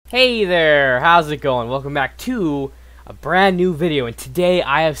Hey there, how's it going? Welcome back to a brand new video, and today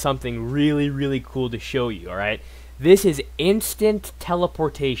I have something really cool to show you, alright? This is instant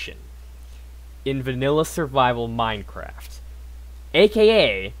teleportation in vanilla survival Minecraft,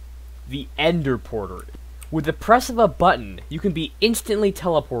 aka the Ender Porter. With the press of a button, you can be instantly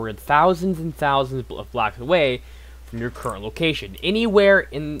teleported thousands and thousands of blocks away from your current location, anywhere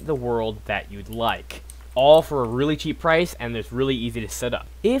in the world that you'd like. All for a really cheap price, and it's really easy to set up.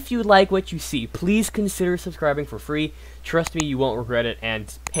 If you like what you see, please consider subscribing for free. Trust me, you won't regret it,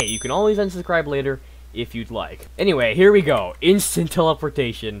 and hey, you can always unsubscribe later if you'd like. Anyway, here we go. Instant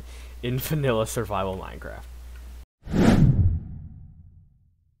teleportation in vanilla survival Minecraft.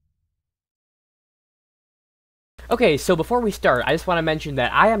 Okay, so before we start, I just want to mention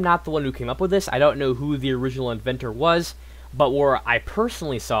that I am not the one who came up with this. I don't know who the original inventor was, but where I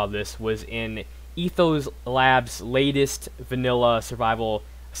personally saw this was in Ethos Labs' latest vanilla survival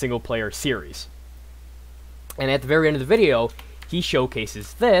single-player series. And at the very end of the video, he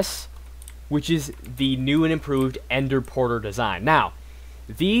showcases this, which is the new and improved Ender Porter design. Now,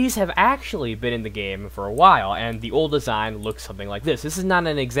 these have actually been in the game for a while, and the old design looks something like this. This is not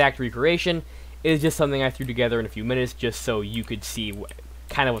an exact recreation. It is just something I threw together in a few minutes just so you could see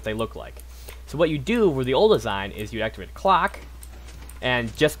kind of what they look like. So what you do with the old design is you activate a clock,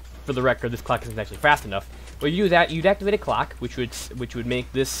 and just for the record, this clock isn't actually fast enough. But you do that, you'd activate a clock, which would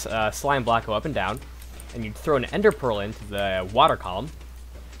make this slime block go up and down, and you'd throw an ender pearl into the water column.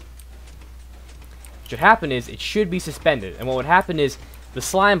 What should happen is it should be suspended, and what would happen is the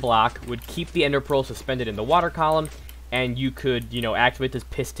slime block would keep the ender pearl suspended in the water column, and you could, activate this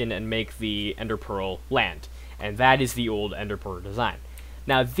piston and make the ender pearl land. And that is the old Ender Porter design.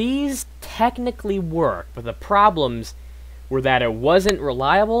 Now these technically work, but the problems were that it wasn't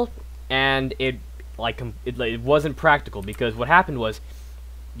reliable, and it wasn't practical, because what happened was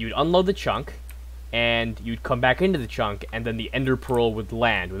you'd unload the chunk, and you'd come back into the chunk, and then the ender pearl would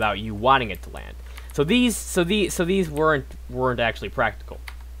land without you wanting it to land. So these weren't actually practical.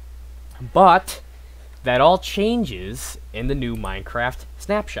 But that all changes in the new Minecraft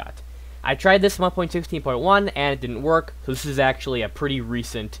snapshot. I tried this in 1.16.1 and it didn't work, so this is actually a pretty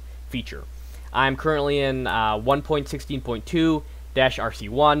recent feature. I'm currently in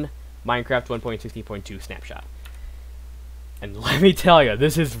 1.16.2-RC1, Minecraft 1.16.2 snapshot. And let me tell you,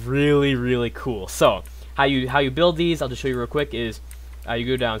 this is really cool. So, how you build these, I'll just show you real quick, is you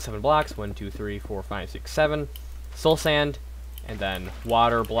go down 7 blocks, 1, 2, 3, 4, 5, 6, 7, soul sand, and then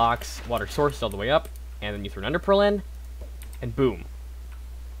water blocks, water sources all the way up, and then you throw an ender pearl in, and boom.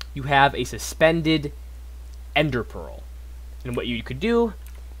 You have a suspended ender pearl. And what you could do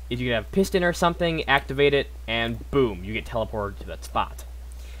is you could have a piston or something, activate it, and boom, you get teleported to that spot.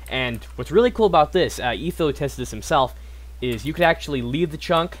 And what's really cool about this, Etho tested this himself, is you could actually leave the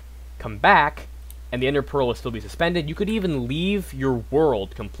chunk, come back, and the ender pearl will still be suspended. You could even leave your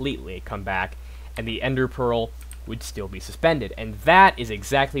world completely, come back, and the ender pearl would still be suspended. And that is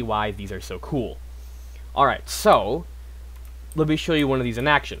exactly why these are so cool. Alright, so let me show you one of these in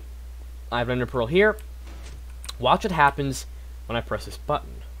action. I have an ender pearl here. Watch what happens when I press this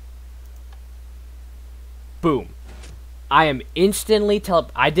button. Boom. I am instantly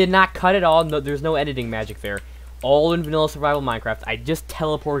I did not cut it all. No, there's no editing magic there. All in vanilla survival Minecraft. I just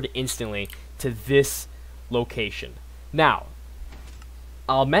teleported instantly to this location. Now,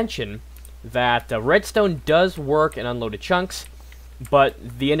 I'll mention that redstone does work in unloaded chunks,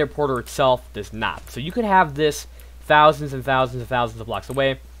 but the Ender Porter itself does not. So you could have this thousands and thousands and thousands of blocks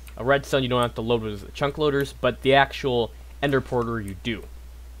away. A redstone you don't have to load with chunk loaders, but the actual Ender Porter you do.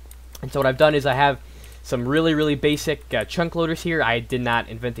 And so what I've done is I have some really basic chunk loaders here. I did not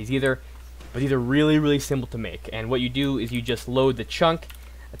invent these either, but these are really simple to make. And what you do is you just load the chunk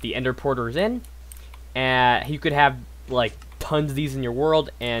that the Ender Porter is in, and you could have like tons of these in your world,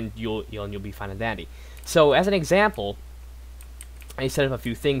 and you'll be fine and dandy. So as an example, I set up a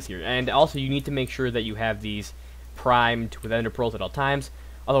few things here, and also you need to make sure that you have these primed with ender pearls at all times,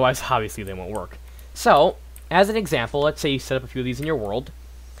 otherwise obviously they won't work. So as an example, let's say you set up a few of these in your world,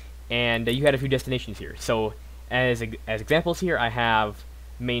 and you had a few destinations here. So as examples here, I have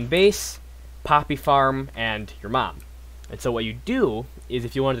main base, poppy farm, and your mom. And so what you do is,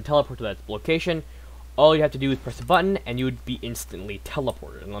 if you wanted to teleport to that location, all you have to do is press a button and you would be instantly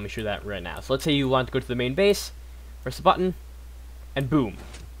teleported. And let me show you that right now. So let's say you want to go to the main base, press a button, and boom,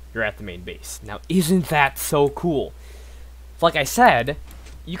 you're at the main base. Now, isn't that so cool? Like I said,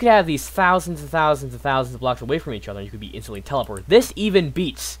 you could have these thousands and thousands and thousands of blocks away from each other, and you could be instantly teleported. This even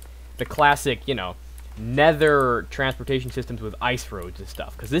beats the classic, nether transportation systems with ice roads and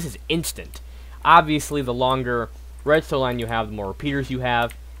stuff, because this is instant. Obviously, the longer redstone line you have, the more repeaters you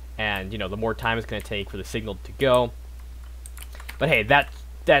have, and, you know, the more time it's going to take for the signal to go. But hey, that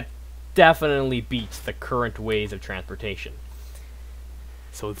definitely beats the current ways of transportation.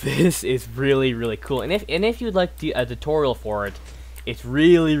 So this is really, really cool. And if you'd like a tutorial for it, it's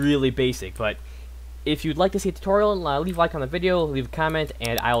really, really basic. But if you'd like to see a tutorial, leave a like on the video, leave a comment,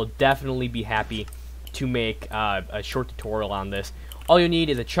 and I'll definitely be happy to make a short tutorial on this. All you need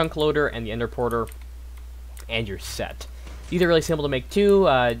is a chunk loader and the ender porter, and you're set. These are really simple to make too.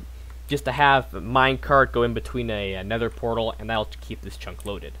 Just to have minecart go in between a nether portal, and that'll keep this chunk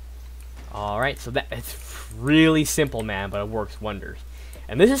loaded. Alright, so it's really simple, man, but it works wonders.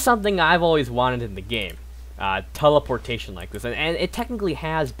 And this is something I've always wanted in the game. Teleportation like this. And it technically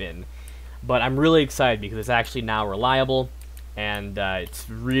has been, but I'm really excited because it's actually now reliable, and it's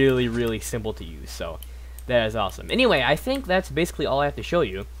really, really simple to use. So that is awesome. Anyway, I think that's basically all I have to show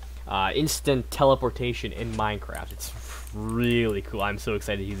you. Instant teleportation in Minecraft. It's really cool. I'm so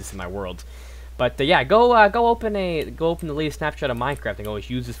excited to use this in my world. But yeah, go open the latest snapshot of Minecraft and go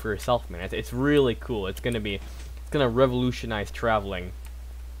use this for yourself, man. It's really cool. It's gonna revolutionize traveling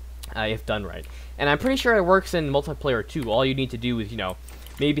if done right. And I'm pretty sure it works in multiplayer too. All you need to do is, you know,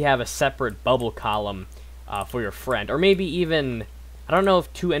 maybe have a separate bubble column for your friend, or maybe even, I don't know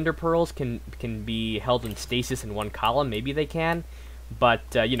if 2 ender pearls can be held in stasis in one column. Maybe they can, but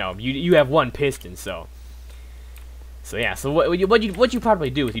you know, you have 1 piston, so yeah. So what you probably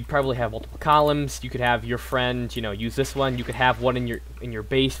do is you'd probably have multiple columns. You could have your friend, you know, use this one. You could have one in your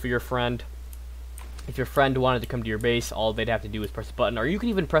base for your friend. If your friend wanted to come to your base, all they'd have to do is press a button, or you could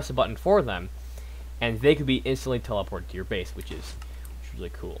even press a button for them, and they could be instantly teleported to your base, which is really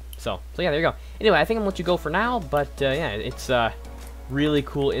cool. So yeah, there you go. Anyway, I think I'm gonna let you go for now, but yeah, it's really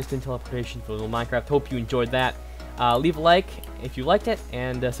cool instant teleportation for little Minecraft. Hope you enjoyed that. Leave a like if you liked it,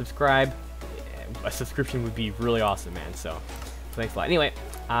 and subscribe. A subscription would be really awesome, man. So thanks a lot. Anyway,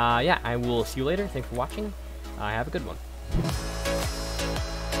 yeah, I will see you later. Thanks for watching. Have a good one.